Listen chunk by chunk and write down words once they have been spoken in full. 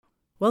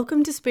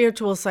Welcome to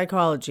Spiritual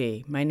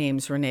Psychology. My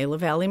name's Renee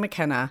LaValle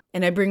McKenna,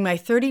 and I bring my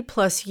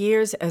 30-plus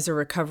years as a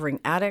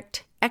recovering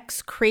addict,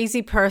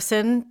 ex-crazy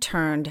person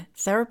turned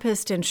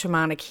therapist and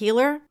shamanic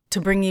healer to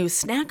bring you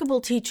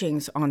snackable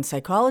teachings on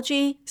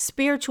psychology,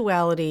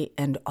 spirituality,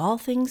 and all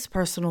things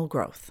personal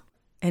growth.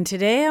 And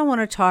today I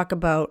want to talk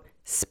about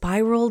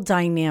spiral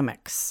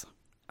dynamics.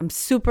 I'm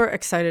super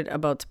excited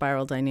about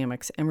spiral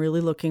dynamics and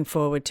really looking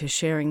forward to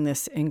sharing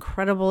this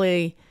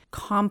incredibly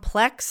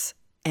complex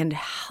and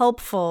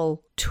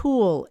helpful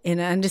tool in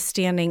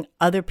understanding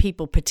other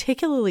people,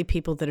 particularly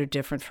people that are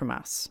different from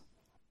us.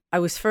 I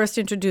was first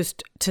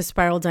introduced to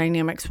spiral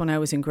dynamics when I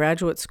was in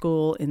graduate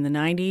school in the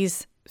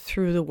 90s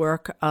through the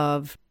work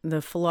of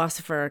the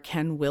philosopher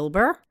Ken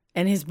Wilber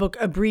and his book,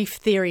 A Brief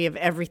Theory of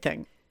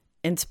Everything.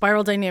 And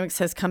spiral dynamics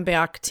has come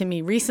back to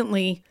me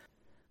recently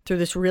through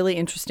this really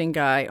interesting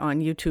guy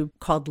on YouTube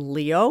called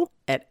Leo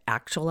at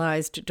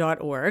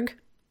actualized.org.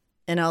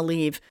 And I'll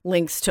leave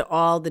links to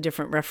all the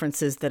different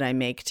references that I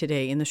make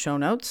today in the show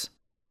notes.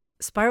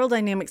 Spiral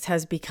dynamics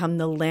has become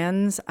the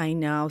lens I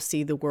now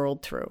see the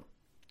world through.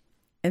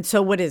 And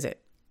so what is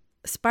it?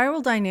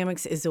 Spiral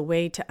dynamics is a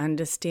way to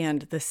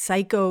understand the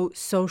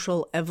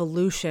psychosocial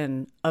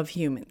evolution of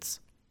humans.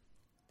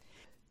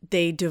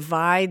 They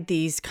divide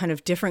these kind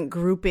of different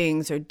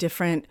groupings or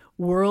different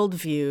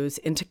worldviews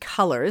into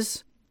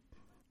colors,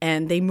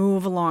 and they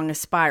move along a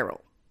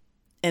spiral.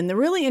 And the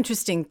really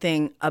interesting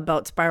thing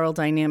about spiral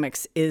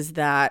dynamics is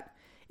that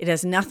it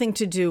has nothing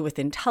to do with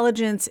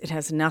intelligence. It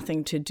has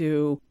nothing to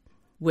do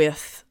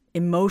with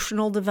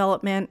emotional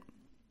development.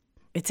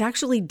 It's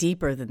actually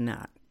deeper than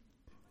that.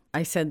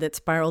 I said that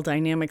spiral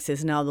dynamics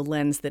is now the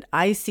lens that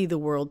I see the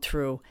world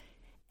through.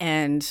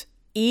 And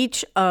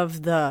each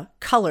of the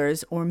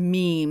colors or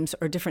memes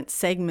or different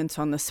segments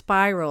on the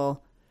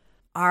spiral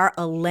are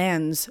a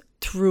lens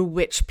through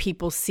which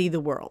people see the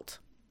world.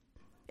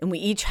 And we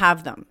each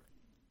have them.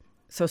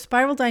 So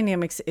spiral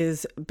dynamics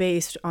is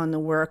based on the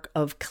work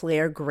of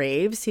Clare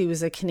Graves. He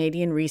was a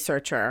Canadian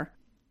researcher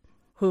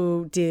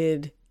who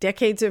did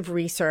decades of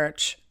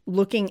research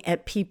looking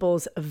at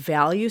people's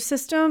value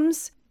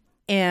systems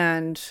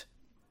and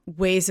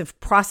ways of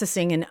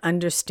processing and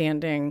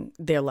understanding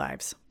their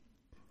lives.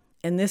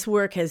 And this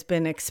work has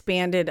been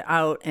expanded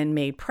out and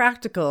made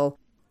practical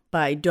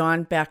by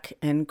Don Beck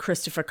and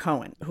Christopher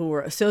Cohen, who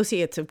were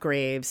associates of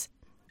Graves,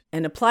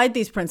 and applied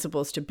these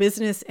principles to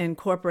business and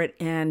corporate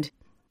and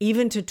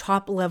even to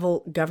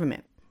top-level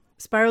government.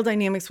 Spiral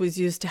dynamics was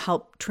used to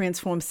help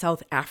transform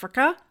South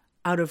Africa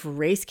out of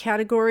race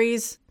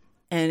categories,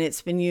 and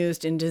it's been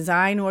used in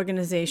design,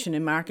 organization,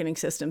 and marketing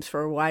systems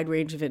for a wide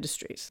range of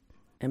industries,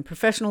 and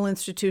professional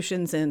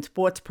institutions and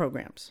sports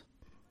programs.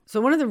 So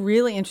one of the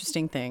really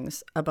interesting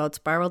things about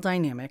spiral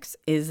dynamics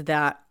is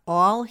that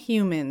all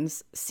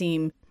humans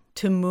seem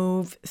to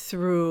move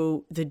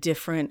through the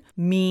different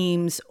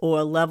memes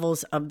or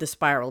levels of the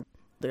spiral.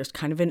 There's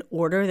kind of an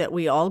order that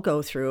we all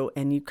go through,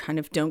 and you kind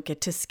of don't get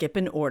to skip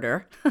an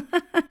order.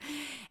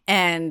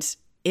 And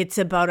it's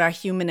about our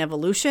human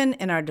evolution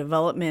and our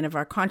development of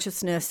our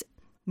consciousness,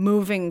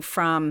 moving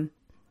from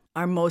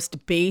our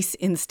most base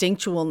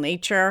instinctual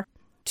nature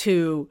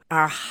to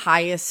our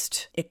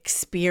highest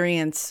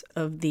experience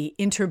of the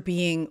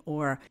interbeing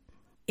or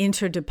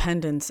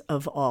interdependence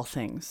of all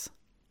things.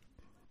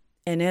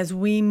 And as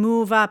we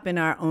move up in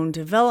our own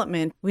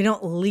development, we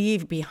don't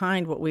leave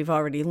behind what we've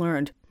already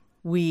learned.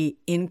 We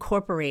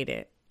incorporate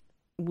it,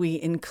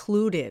 we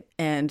include it,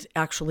 and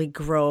actually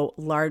grow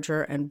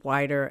larger and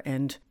wider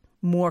and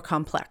more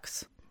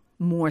complex,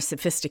 more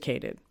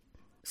sophisticated.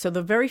 So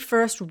the very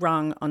first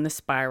rung on the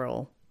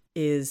spiral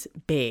is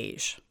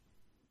beige.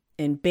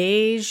 And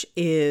beige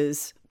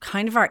is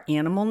kind of our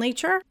animal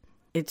nature.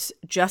 It's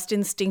just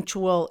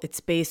instinctual. It's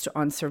based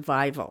on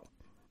survival.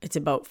 It's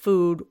about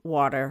food,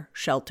 water,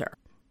 shelter.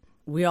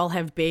 We all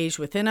have beige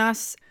within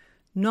us.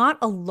 Not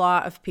a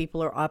lot of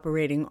people are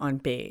operating on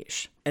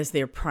beige as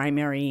their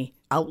primary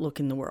outlook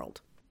in the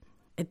world.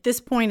 At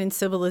this point in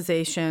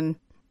civilization,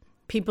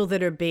 people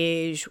that are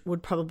beige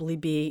would probably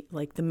be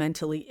like the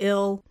mentally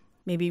ill,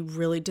 maybe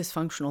really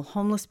dysfunctional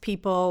homeless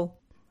people.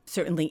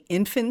 Certainly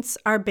infants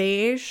are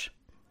beige,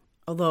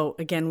 although,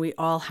 again, we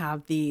all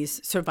have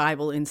these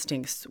survival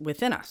instincts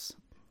within us.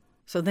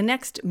 So the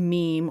next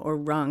meme or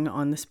rung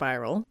on the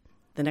spiral,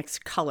 the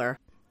next color,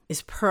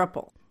 is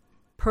purple.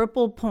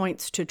 Purple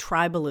points to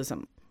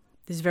tribalism.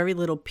 There's very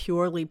little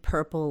purely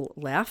purple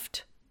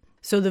left.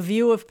 So the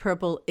view of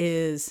purple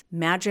is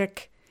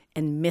magic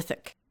and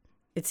mythic.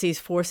 It sees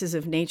forces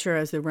of nature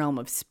as the realm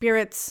of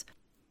spirits,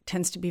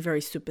 tends to be very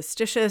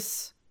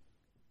superstitious.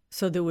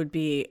 So there would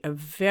be a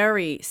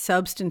very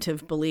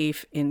substantive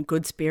belief in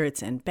good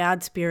spirits and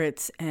bad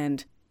spirits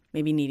and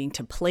maybe needing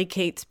to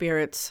placate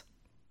spirits.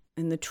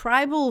 And the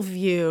tribal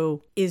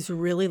view is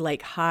really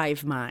like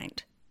hive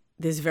mind.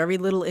 There's very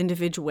little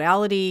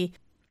individuality.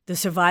 The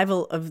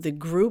survival of the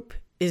group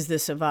is the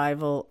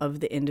survival of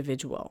the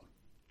individual.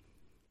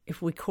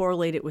 If we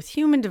correlate it with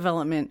human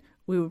development,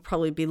 we would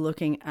probably be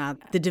looking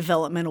at the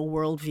developmental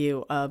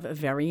worldview of a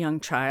very young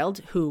child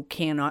who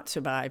cannot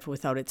survive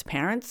without its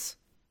parents.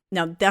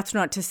 Now, that's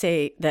not to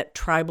say that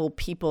tribal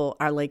people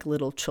are like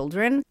little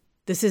children.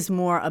 This is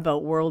more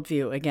about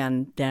worldview,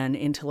 again, than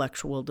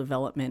intellectual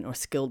development or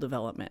skill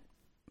development.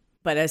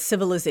 But as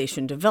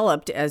civilization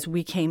developed, as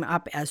we came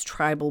up as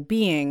tribal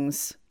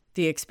beings,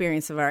 the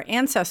experience of our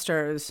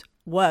ancestors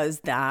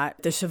was that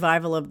the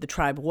survival of the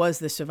tribe was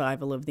the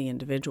survival of the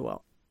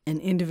individual. And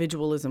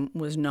individualism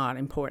was not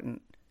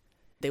important.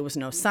 There was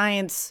no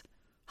science.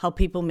 How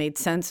people made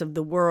sense of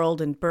the world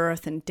and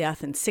birth and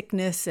death and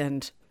sickness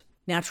and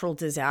natural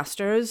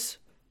disasters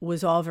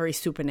was all very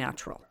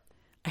supernatural.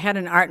 I had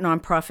an art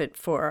nonprofit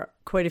for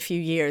quite a few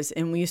years,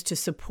 and we used to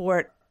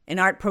support an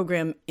art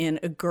program in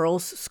a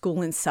girls'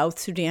 school in South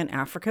Sudan,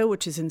 Africa,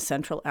 which is in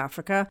Central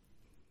Africa.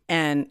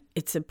 And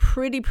it's a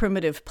pretty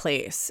primitive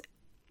place.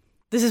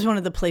 This is one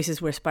of the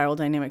places where spiral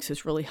dynamics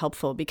is really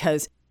helpful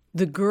because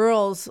the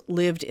girls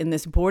lived in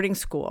this boarding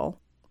school,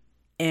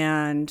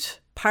 and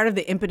part of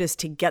the impetus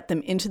to get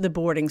them into the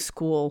boarding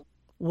school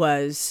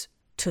was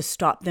to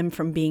stop them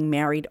from being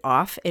married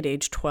off at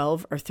age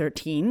 12 or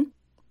 13.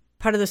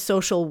 Part of the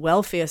social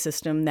welfare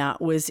system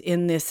that was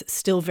in this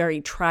still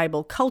very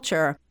tribal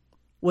culture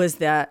was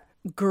that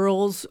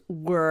girls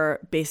were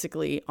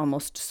basically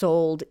almost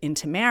sold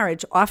into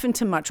marriage, often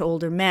to much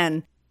older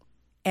men,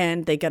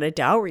 and they got a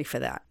dowry for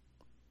that.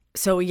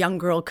 So a young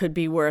girl could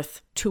be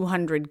worth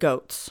 200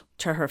 goats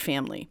to her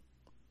family.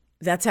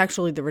 That's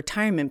actually the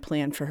retirement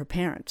plan for her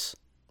parents.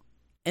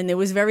 And there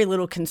was very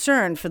little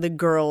concern for the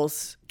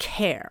girl's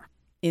care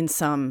in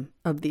some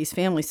of these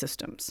family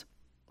systems.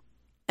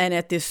 And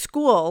at this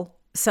school,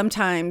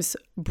 sometimes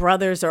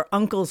brothers or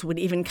uncles would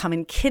even come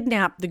and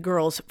kidnap the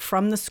girls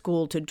from the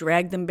school to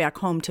drag them back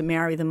home to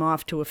marry them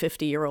off to a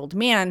 50-year-old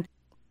man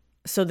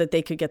so that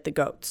they could get the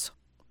goats.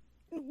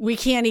 We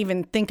can't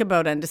even think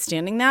about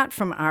understanding that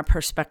from our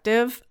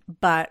perspective,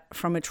 but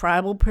from a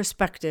tribal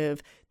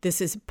perspective,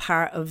 this is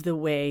part of the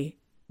way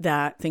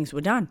that things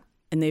were done.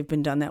 And they've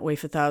been done that way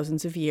for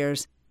thousands of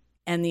years.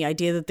 And the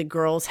idea that the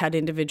girls had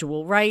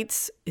individual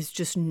rights is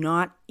just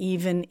not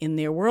even in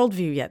their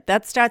worldview yet.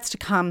 That starts to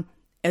come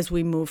as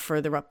we move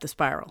further up the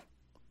spiral.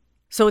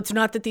 So it's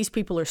not that these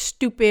people are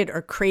stupid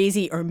or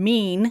crazy or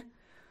mean,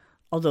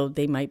 although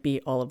they might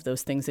be all of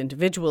those things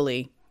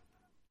individually.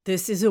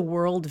 This is a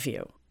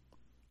worldview.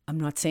 I'm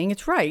not saying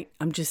it's right.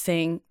 I'm just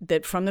saying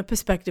that from the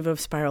perspective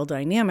of spiral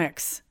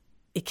dynamics,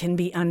 it can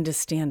be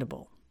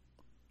understandable.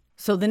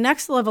 So the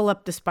next level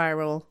up the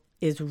spiral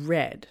is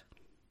red.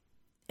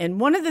 And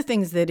one of the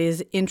things that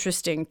is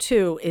interesting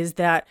too is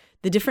that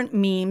the different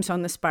memes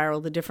on the spiral,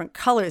 the different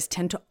colors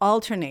tend to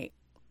alternate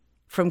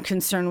from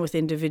concern with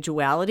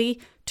individuality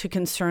to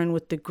concern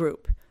with the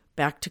group,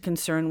 back to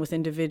concern with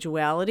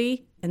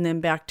individuality, and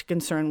then back to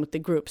concern with the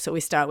group. So we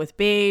start with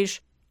beige,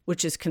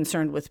 which is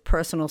concerned with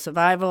personal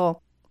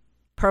survival.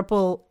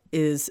 Purple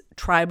is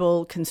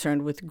tribal,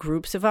 concerned with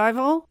group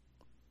survival.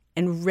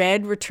 And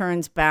red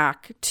returns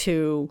back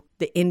to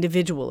the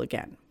individual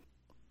again.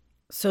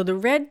 So the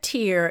red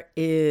tier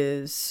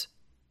is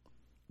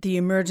the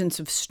emergence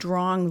of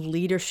strong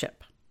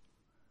leadership.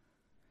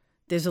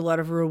 There's a lot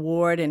of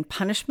reward and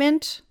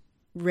punishment.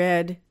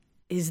 Red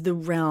is the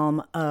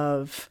realm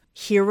of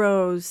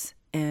heroes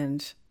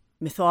and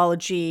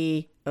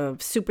mythology, of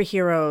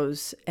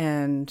superheroes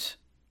and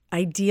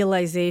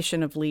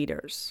idealization of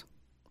leaders.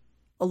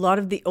 A lot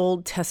of the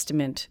Old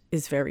Testament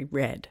is very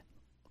red.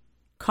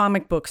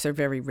 Comic books are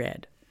very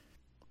red.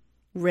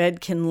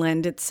 Red can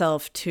lend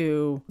itself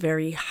to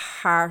very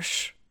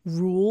harsh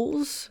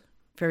rules,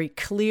 very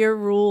clear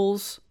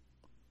rules,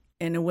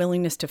 and a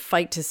willingness to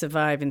fight to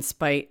survive in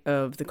spite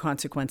of the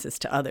consequences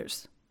to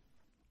others.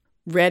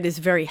 Red is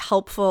very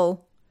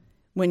helpful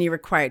when you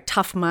require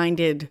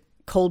tough-minded,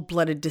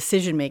 cold-blooded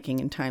decision-making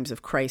in times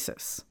of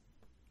crisis.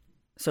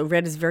 So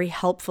red is very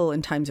helpful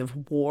in times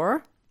of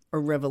war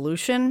or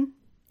revolution,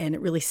 and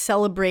it really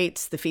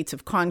celebrates the feats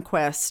of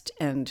conquest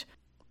and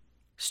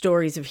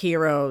stories of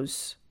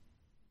heroes.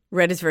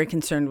 Red is very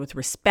concerned with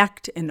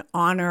respect and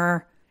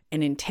honor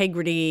and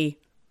integrity.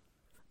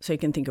 So you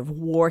can think of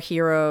war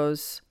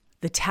heroes.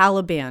 The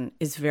Taliban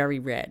is very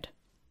red.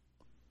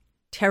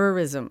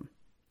 Terrorism,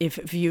 if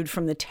viewed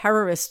from the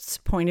terrorists'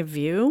 point of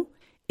view,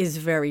 is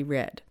very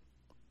red.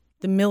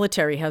 The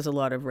military has a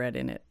lot of red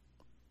in it,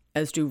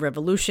 as do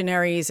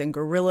revolutionaries and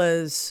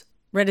guerrillas.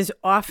 Red is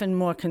often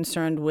more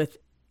concerned with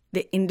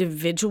the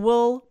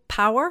individual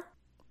power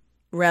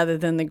rather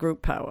than the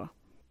group power.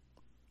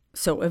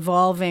 So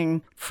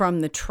evolving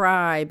from the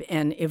tribe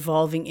and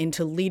evolving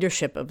into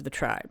leadership of the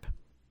tribe.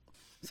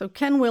 So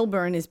Ken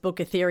Wilber, in his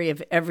book, A Theory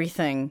of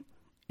Everything,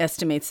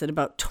 estimates that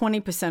about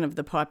 20% of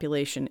the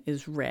population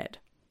is red.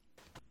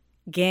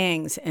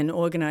 Gangs and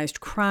organized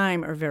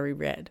crime are very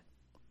red.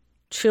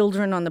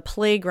 Children on the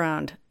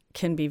playground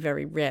can be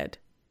very red,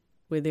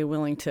 where they're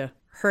willing to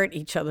hurt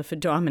each other for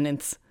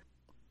dominance.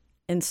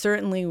 And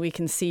certainly we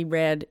can see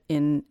red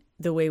in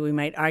the way we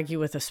might argue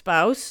with a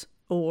spouse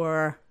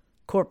or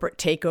corporate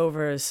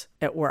takeovers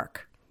at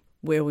work,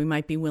 where we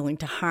might be willing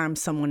to harm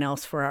someone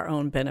else for our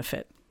own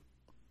benefit.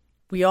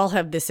 We all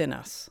have this in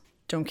us.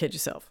 Don't kid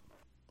yourself.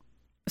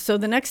 So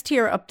the next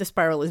tier up the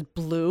spiral is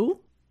blue.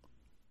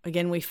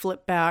 Again, we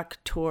flip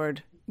back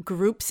toward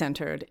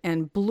group-centered,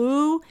 and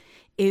blue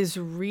is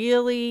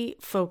really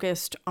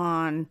focused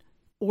on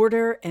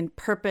order and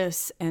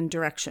purpose and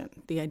direction.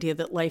 The idea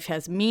that life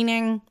has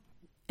meaning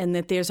and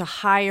that there's a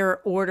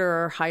higher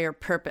order or higher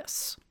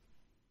purpose.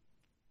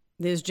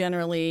 There's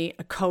generally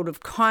a code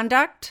of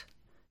conduct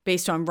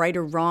based on right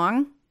or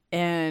wrong.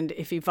 And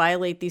if you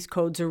violate these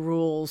codes or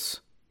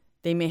rules,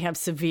 they may have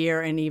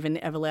severe and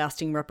even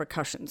everlasting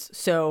repercussions.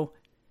 So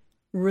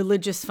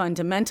religious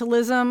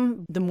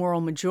fundamentalism, the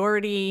moral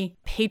majority,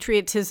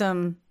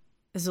 patriotism,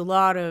 is a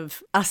lot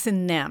of us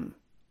and them,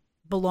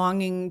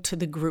 belonging to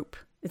the group.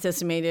 It's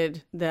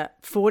estimated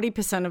that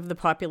 40% of the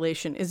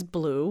population is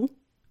blue,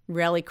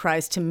 rally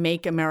cries to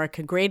make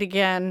America great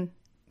again,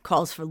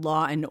 calls for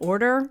law and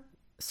order.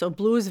 So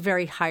blue is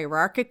very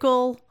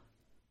hierarchical,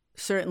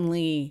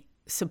 certainly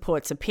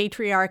supports a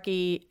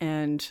patriarchy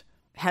and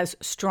has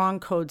strong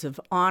codes of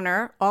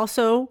honor,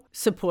 also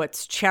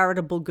supports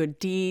charitable good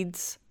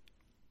deeds.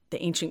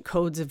 The ancient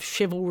codes of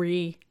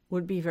chivalry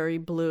would be very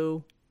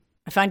blue.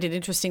 I find it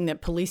interesting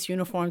that police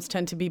uniforms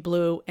tend to be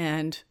blue,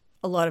 and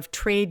a lot of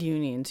trade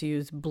unions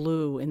use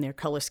blue in their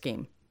color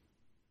scheme.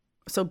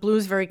 So blue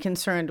is very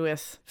concerned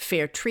with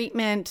fair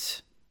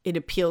treatment. It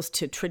appeals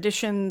to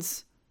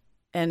traditions.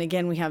 And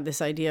again, we have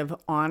this idea of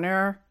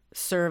honor,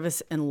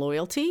 service, and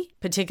loyalty,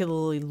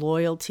 particularly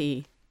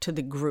loyalty to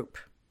the group.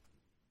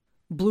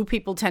 Blue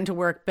people tend to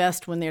work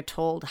best when they're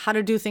told how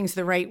to do things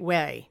the right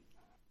way.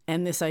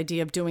 And this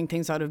idea of doing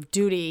things out of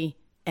duty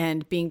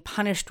and being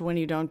punished when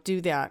you don't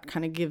do that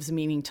kind of gives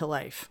meaning to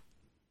life.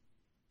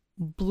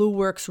 Blue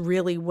works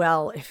really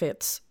well if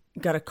it's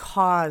got a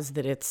cause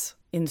that it's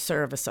in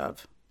service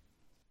of.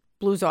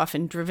 Blue's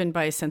often driven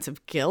by a sense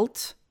of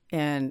guilt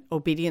and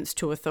obedience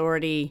to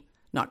authority,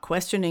 not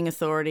questioning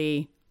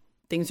authority.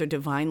 Things are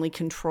divinely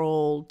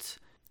controlled.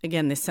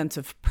 Again, this sense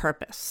of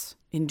purpose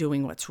in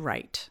doing what's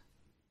right.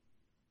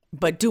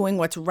 But doing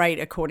what's right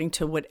according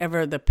to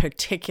whatever the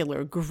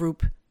particular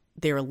group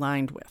they're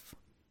aligned with.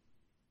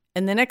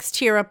 And the next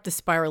tier up the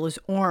spiral is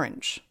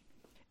orange.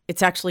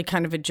 It's actually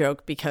kind of a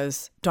joke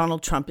because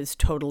Donald Trump is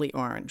totally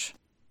orange.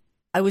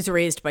 I was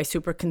raised by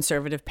super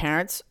conservative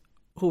parents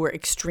who were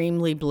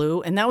extremely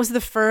blue, and that was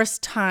the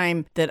first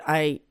time that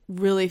I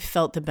really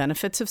felt the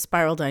benefits of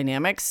spiral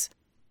dynamics.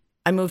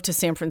 I moved to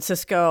San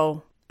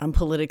Francisco. I'm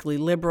politically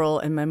liberal,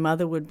 and my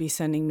mother would be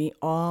sending me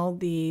all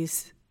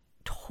these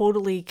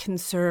totally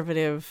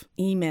conservative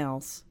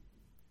emails.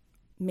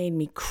 Made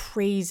me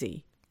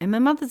crazy. And my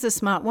mother's a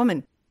smart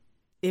woman.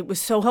 It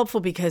was so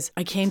helpful because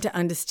I came to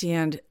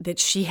understand that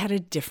she had a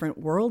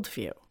different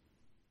worldview.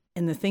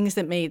 And the things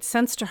that made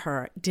sense to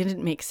her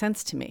didn't make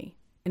sense to me.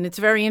 And it's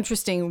very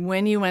interesting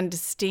when you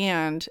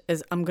understand,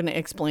 as I'm going to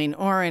explain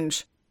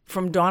orange,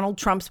 from Donald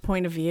Trump's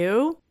point of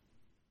view,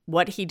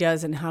 what he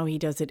does and how he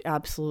does it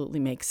absolutely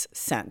makes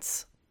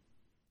sense.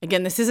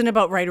 Again, this isn't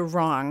about right or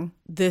wrong.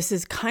 This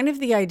is kind of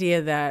the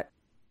idea that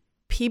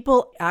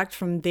people act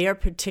from their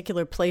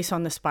particular place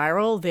on the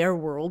spiral, their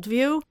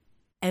worldview,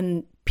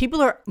 and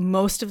people are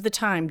most of the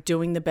time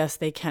doing the best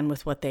they can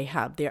with what they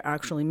have. They're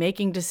actually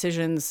making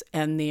decisions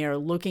and they're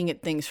looking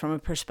at things from a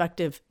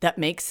perspective that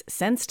makes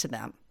sense to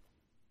them.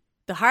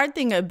 The hard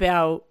thing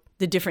about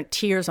the different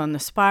tiers on the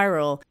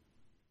spiral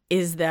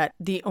is that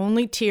the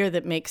only tier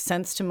that makes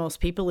sense to most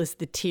people is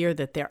the tier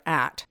that they're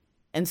at.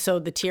 And so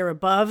the tier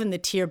above and the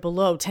tier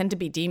below tend to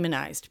be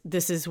demonized.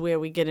 This is where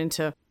we get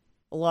into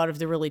a lot of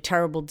the really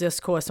terrible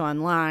discourse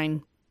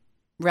online.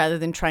 Rather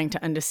than trying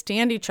to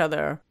understand each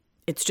other,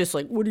 it's just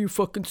like, what are you,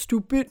 fucking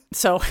stupid?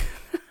 So,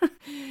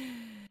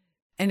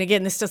 and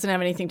again, this doesn't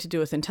have anything to do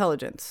with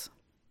intelligence.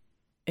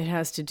 It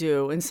has to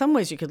do, in some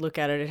ways you could look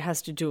at it, it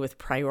has to do with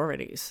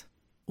priorities.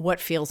 What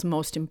feels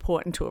most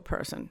important to a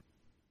person.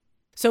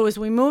 So as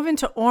we move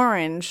into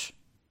orange,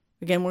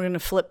 again, we're going to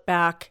flip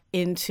back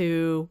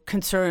into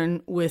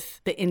concern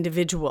with the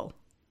individual.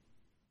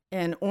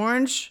 And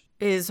orange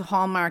is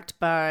hallmarked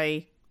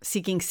by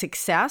seeking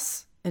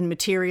success and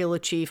material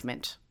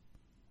achievement.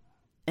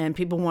 And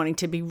people wanting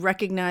to be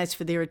recognized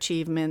for their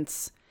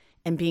achievements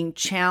and being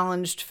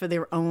challenged for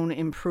their own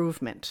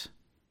improvement.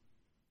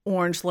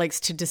 Orange likes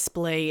to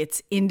display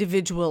its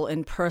individual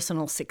and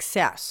personal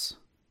success.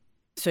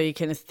 So you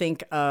can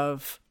think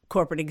of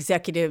corporate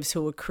executives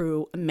who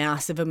accrue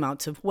massive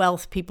amounts of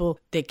wealth, people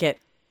that get,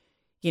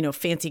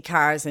 fancy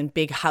cars and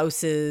big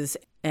houses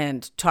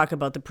and talk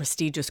about the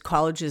prestigious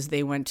colleges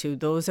they went to.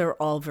 Those are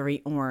all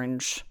very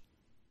orange.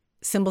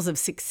 Symbols of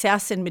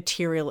success and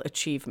material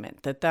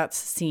achievement, that's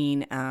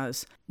seen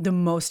as the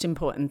most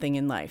important thing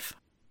in life.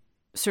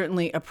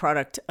 Certainly a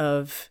product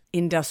of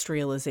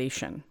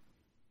industrialization.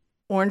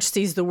 Orange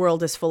sees the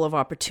world as full of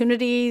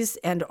opportunities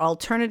and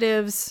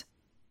alternatives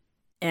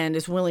and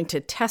is willing to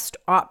test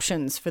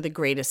options for the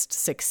greatest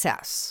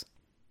success.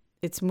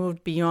 It's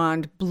moved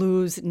beyond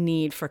blue's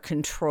need for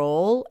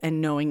control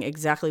and knowing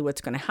exactly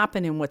what's going to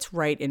happen and what's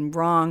right and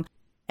wrong,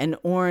 and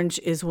orange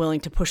is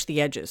willing to push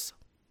the edges,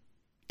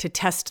 to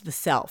test the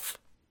self.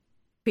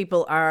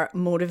 People are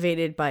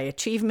motivated by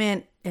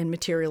achievement and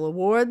material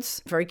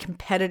awards, very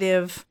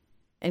competitive,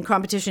 And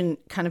competition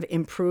kind of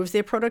improves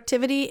their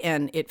productivity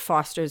and it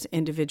fosters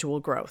individual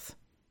growth.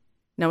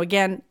 Now,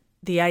 again,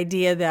 the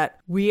idea that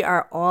we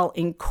are all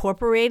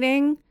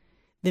incorporating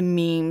the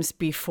memes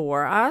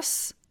before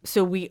us.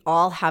 So we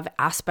all have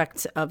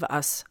aspects of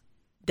us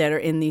that are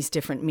in these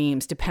different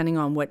memes, depending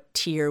on what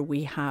tier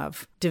we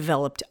have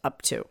developed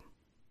up to.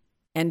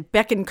 And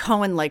Beck and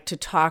Cohen like to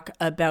talk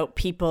about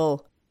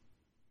people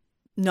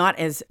not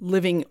as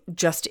living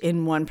just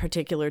in one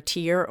particular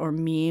tier or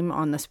meme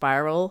on the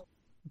spiral,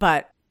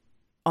 but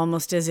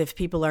almost as if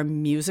people are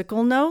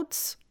musical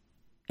notes.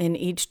 In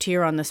each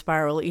tier on the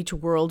spiral, each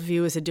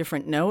worldview is a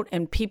different note,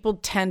 and people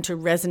tend to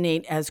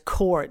resonate as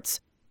chords.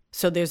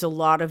 So there's a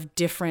lot of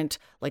different,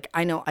 like,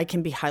 I know I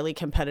can be highly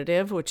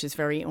competitive, which is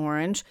very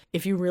orange.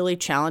 If you really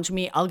challenge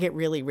me, I'll get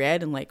really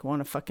red and like want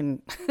to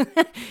fucking,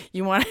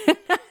 you want to...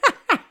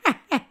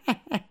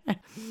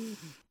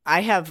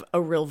 I have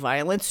a real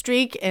violent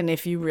streak, and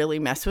if you really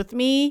mess with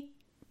me,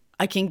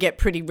 I can get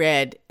pretty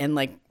red and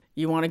like,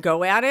 you want to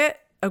go at it?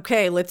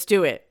 Okay, let's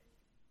do it.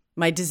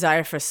 My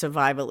desire for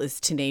survival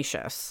is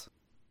tenacious.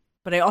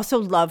 But I also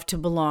love to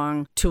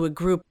belong to a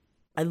group.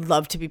 I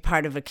love to be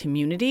part of a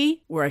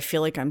community where I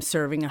feel like I'm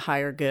serving a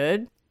higher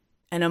good.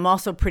 And I'm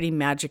also pretty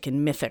magic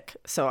and mythic.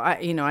 So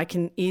I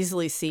can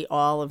easily see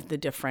all of the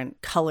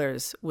different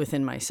colors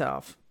within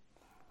myself.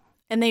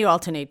 And they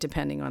alternate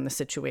depending on the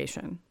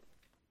situation.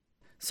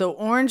 So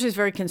orange is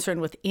very concerned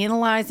with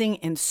analyzing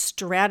and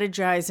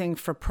strategizing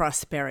for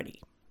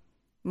prosperity.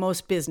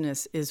 Most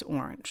business is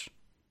orange.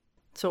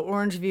 So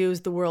orange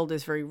views the world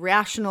as very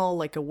rational,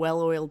 like a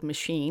well-oiled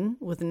machine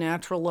with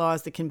natural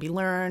laws that can be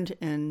learned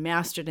and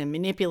mastered and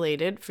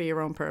manipulated for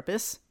your own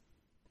purpose.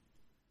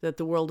 That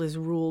the world is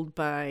ruled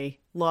by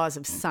laws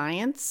of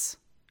science,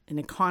 an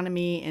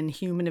economy, and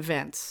human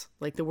events,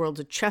 like the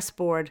world's a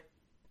chessboard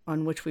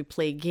on which we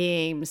play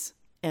games,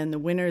 and the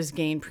winners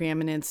gain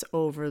preeminence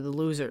over the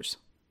losers.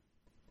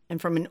 And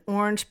from an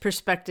orange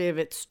perspective,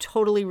 it's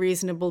totally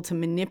reasonable to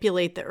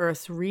manipulate the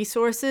Earth's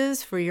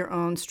resources for your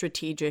own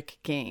strategic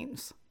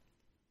gains.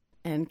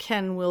 And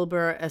Ken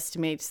Wilber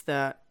estimates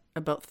that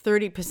about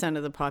 30%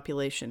 of the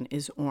population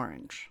is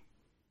orange.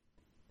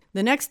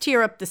 The next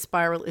tier up the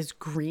spiral is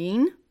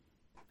green.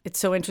 It's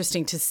so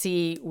interesting to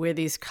see where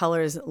these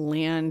colors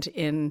land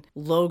in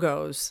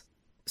logos.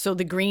 So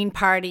the Green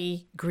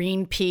Party,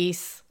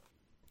 Greenpeace,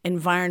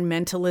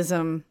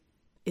 environmentalism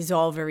is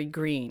all very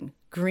green.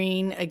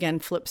 Green, again,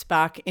 flips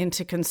back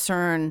into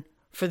concern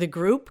for the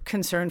group,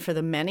 concern for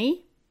the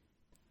many.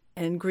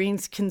 And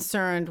green's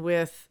concerned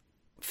with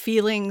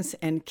feelings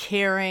and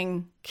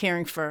caring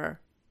for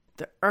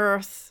the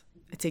earth.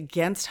 It's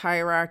against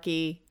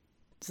hierarchy.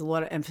 There's a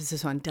lot of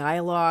emphasis on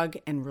dialogue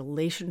and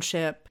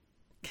relationship,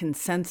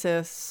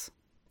 consensus,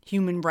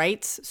 human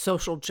rights,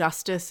 social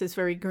justice is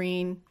very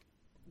green.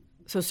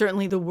 So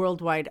certainly the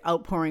worldwide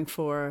outpouring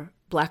for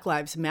Black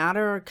Lives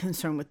Matter,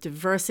 concern with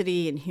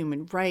diversity and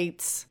human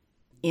rights,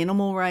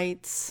 animal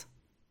rights,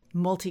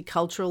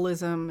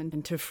 multiculturalism,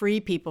 and to free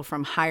people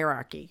from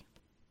hierarchy.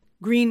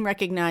 Green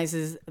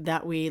recognizes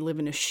that we live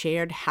in a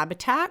shared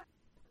habitat,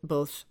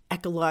 both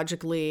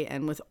ecologically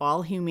and with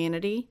all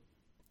humanity,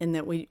 and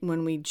that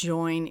when we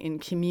join in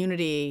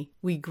community,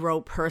 we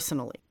grow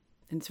personally.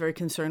 And it's very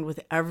concerned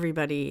with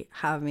everybody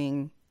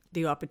having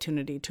the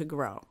opportunity to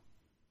grow.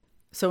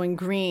 So in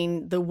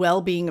green, the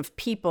well-being of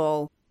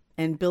people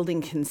and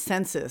building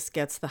consensus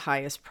gets the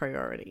highest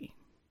priority.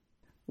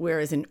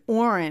 Whereas in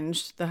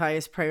orange, the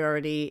highest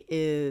priority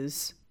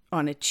is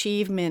on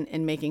achievement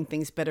and making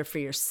things better for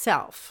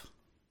yourself.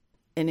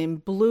 And in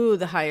blue,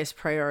 the highest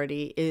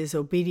priority is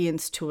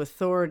obedience to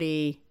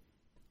authority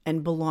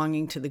and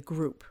belonging to the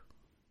group.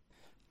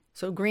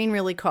 So green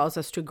really calls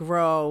us to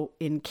grow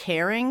in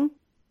caring,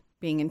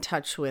 being in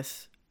touch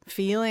with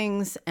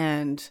feelings,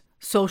 and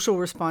social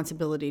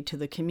responsibility to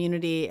the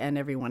community and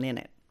everyone in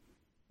it.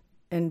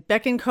 And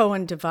Beck and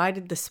Cohen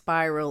divided the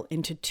spiral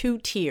into 2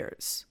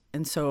 tiers.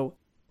 And so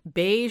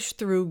beige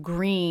through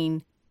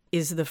green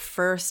is the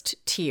first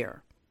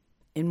tier.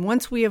 And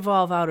once we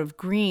evolve out of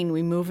green,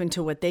 we move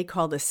into what they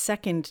call the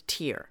second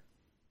tier.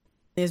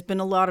 There's been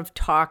a lot of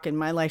talk in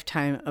my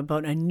lifetime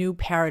about a new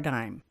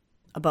paradigm,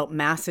 about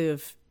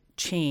massive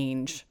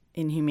change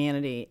in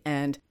humanity.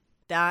 And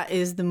that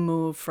is the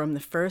move from the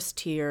first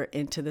tier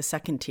into the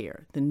second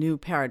tier, the new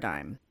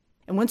paradigm.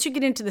 And once you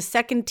get into the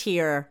second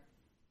tier,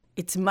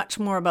 it's much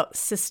more about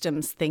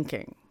systems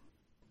thinking.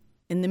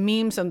 In the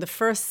memes on the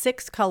first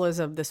 6 colors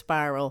of the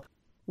spiral,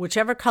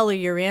 whichever color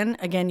you're in,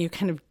 again, you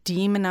kind of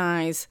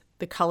demonize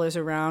the colors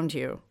around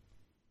you.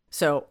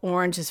 So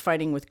orange is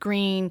fighting with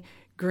green,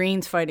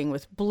 green's fighting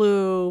with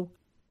blue,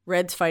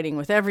 red's fighting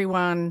with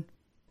everyone.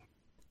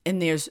 And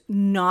there's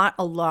not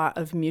a lot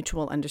of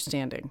mutual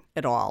understanding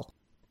at all.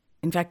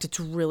 In fact, it's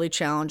really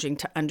challenging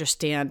to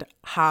understand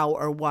how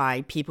or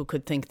why people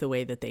could think the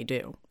way that they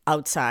do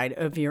outside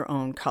of your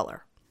own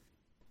color,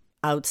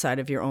 outside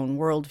of your own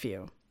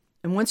worldview.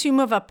 And once you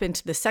move up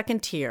into the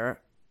second tier,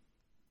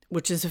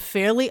 which is a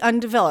fairly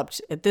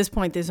undeveloped, at this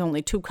point, there's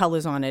only 2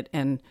 colors on it,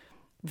 and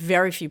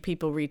very few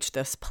people reach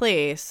this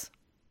place.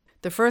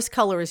 The first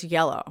color is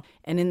yellow.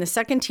 And in the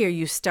second tier,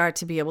 you start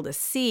to be able to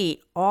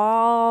see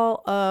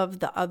all of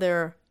the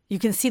other, you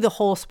can see the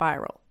whole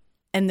spiral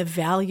and the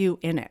value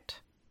in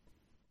it.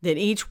 That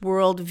each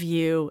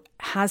worldview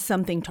has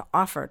something to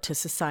offer to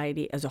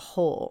society as a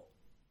whole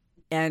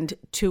and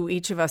to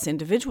each of us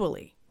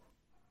individually.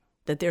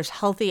 That there's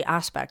healthy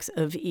aspects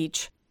of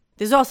each.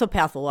 There's also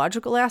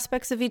pathological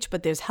aspects of each,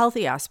 but there's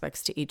healthy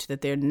aspects to each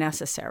that they're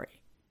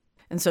necessary.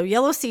 And so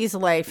yellow sees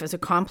life as a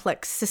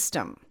complex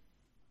system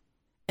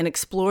and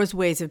explores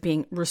ways of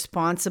being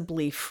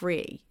responsibly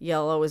free.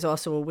 Yellow is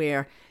also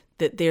aware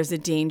that there's a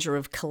danger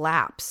of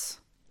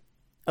collapse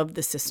of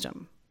the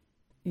system.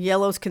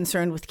 Yellow's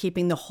concerned with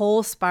keeping the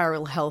whole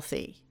spiral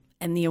healthy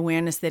and the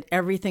awareness that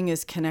everything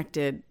is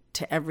connected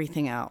to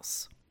everything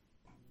else.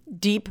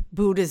 Deep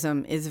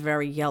Buddhism is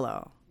very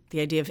yellow. The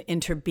idea of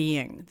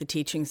interbeing, the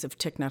teachings of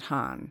Thich Nhat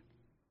Hanh,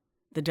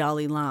 the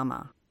Dalai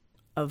Lama,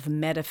 of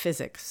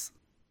metaphysics.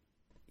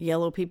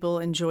 Yellow people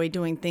enjoy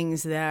doing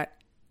things that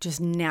just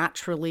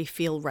naturally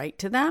feel right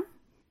to them,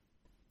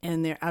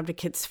 and they're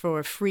advocates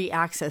for free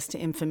access to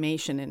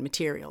information and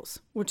materials,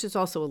 which is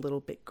also a little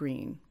bit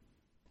green.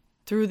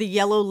 Through the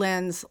yellow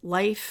lens,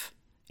 life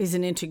is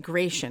an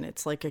integration.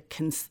 It's like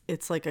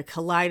a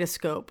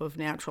kaleidoscope of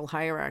natural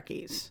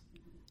hierarchies.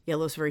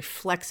 Yellow is very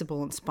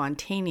flexible and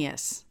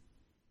spontaneous.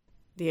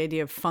 The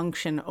idea of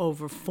function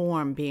over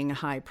form being a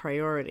high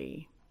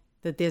priority.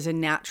 That there's a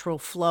natural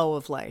flow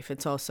of life.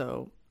 It's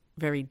also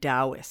very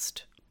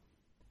Taoist.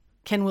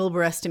 Ken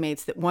Wilber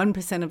estimates that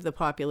 1% of the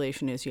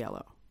population is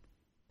yellow.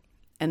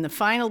 And the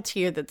final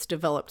tier that's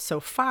developed so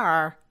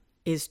far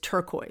is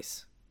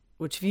turquoise,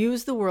 which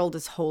views the world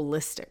as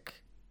holistic,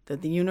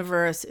 that the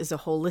universe is a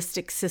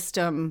holistic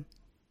system,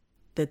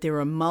 that there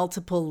are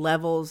multiple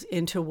levels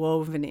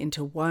interwoven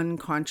into one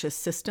conscious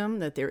system,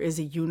 that there is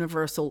a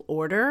universal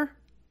order,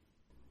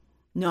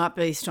 not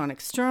based on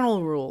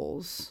external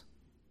rules,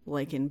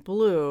 like in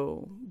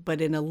blue, but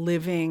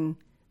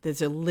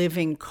there's a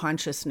living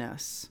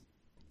consciousness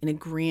in a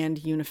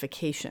grand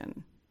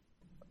unification.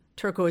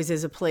 Turquoise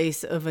is a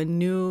place of a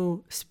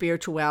new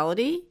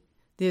spirituality.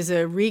 There's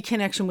a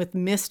reconnection with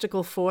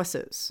mystical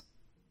forces,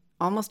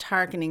 almost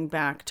hearkening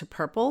back to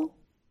purple,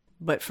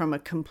 but from a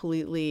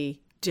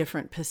completely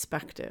different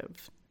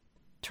perspective.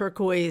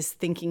 Turquoise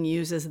thinking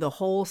uses the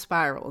whole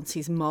spiral and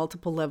sees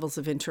multiple levels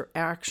of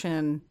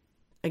interaction.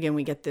 Again,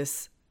 we get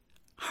this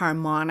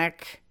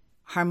harmonic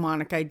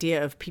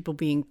idea of people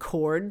being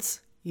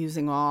chords,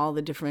 using all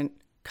the different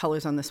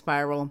colors on the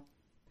spiral.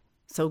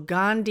 So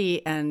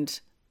Gandhi and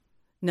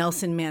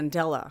Nelson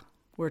Mandela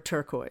were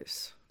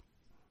turquoise,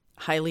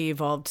 highly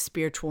evolved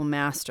spiritual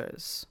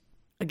masters.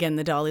 Again,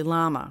 the Dalai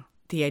Lama,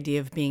 the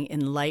idea of being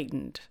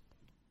enlightened.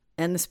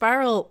 And the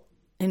spiral,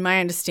 in my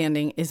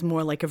understanding, is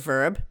more like a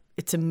verb.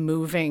 It's a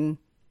moving,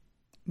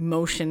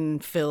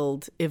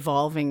 motion-filled,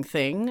 evolving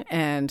thing.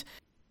 And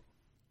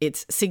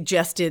it's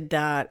suggested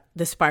that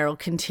the spiral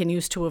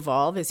continues to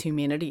evolve as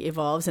humanity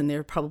evolves, and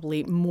there are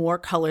probably more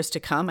colors to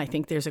come. I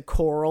think there's a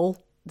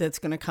coral that's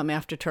going to come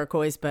after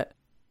turquoise, but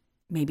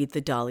maybe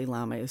the Dalai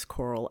Lama is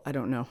coral. I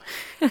don't know.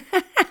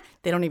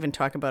 They don't even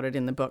talk about it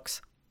in the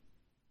books.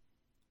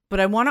 But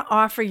I want to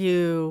offer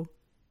you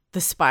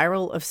the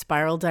spiral of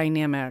spiral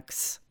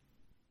dynamics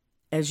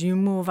as you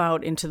move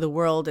out into the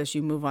world, as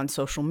you move on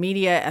social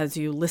media, as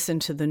you listen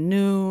to the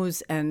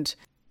news and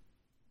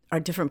our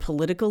different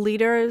political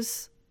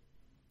leaders.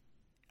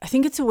 I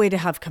think it's a way to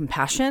have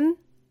compassion.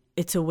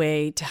 It's a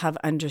way to have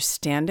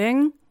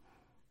understanding.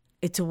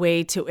 It's a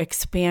way to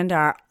expand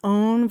our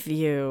own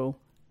view,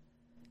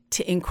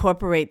 to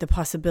incorporate the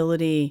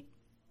possibility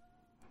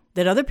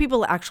that other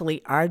people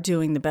actually are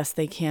doing the best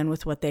they can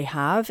with what they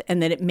have,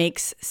 and that it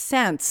makes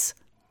sense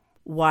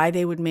why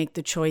they would make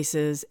the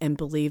choices and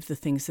believe the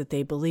things that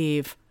they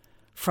believe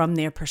from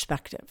their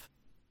perspective.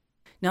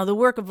 Now, the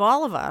work of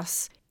all of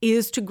us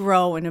is to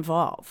grow and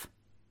evolve.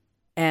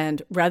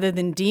 And rather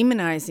than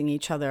demonizing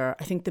each other,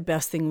 I think the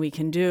best thing we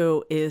can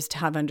do is to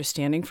have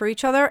understanding for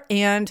each other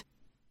and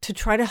to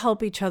try to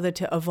help each other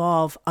to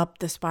evolve up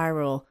the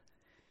spiral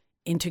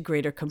into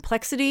greater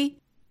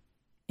complexity,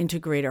 into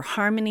greater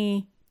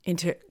harmony,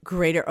 into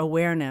greater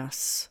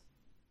awareness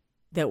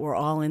that we're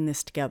all in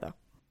this together,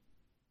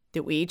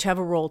 that we each have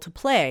a role to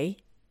play,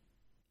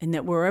 and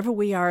that wherever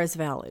we are is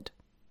valid,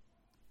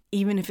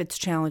 even if it's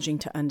challenging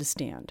to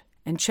understand.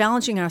 And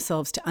challenging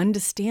ourselves to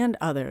understand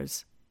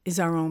others is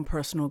our own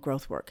personal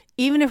growth work,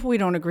 even if we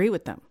don't agree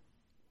with them.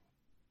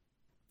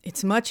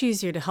 It's much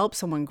easier to help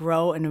someone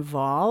grow and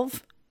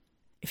evolve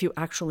if you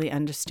actually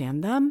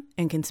understand them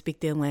and can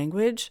speak their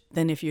language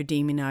than if you're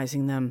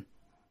demonizing them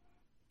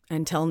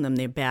and telling them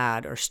they're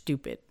bad or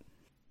stupid.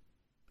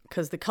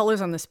 Because the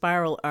colors on the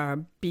spiral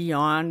are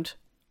beyond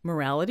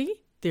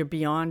morality. They're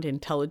beyond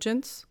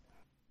intelligence.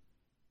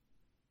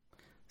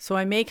 So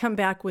I may come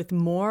back with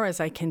more as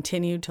I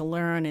continue to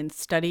learn and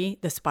study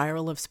the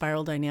spiral of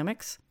spiral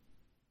dynamics.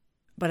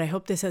 But I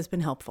hope this has been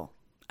helpful.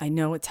 I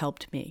know it's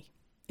helped me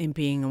in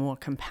being a more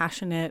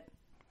compassionate,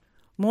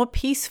 more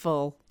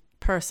peaceful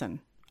person.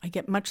 I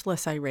get much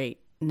less irate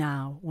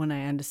now when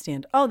I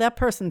understand, oh, that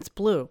person's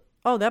blue.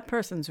 Oh, that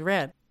person's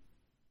red.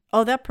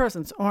 Oh, that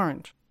person's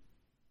orange.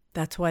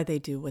 That's why they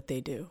do what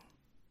they do.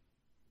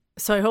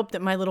 So I hope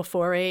that my little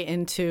foray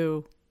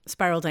into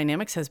spiral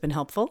dynamics has been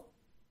helpful,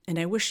 and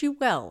I wish you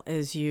well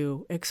as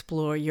you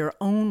explore your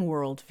own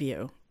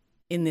worldview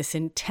in this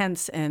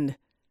intense and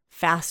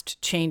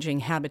fast-changing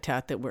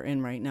habitat that we're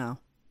in right now.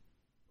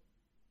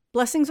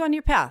 Blessings on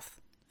your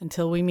path.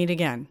 Until we meet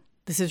again,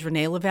 this is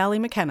Renee LaValle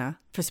McKenna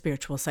for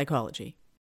Spiritual Psychology.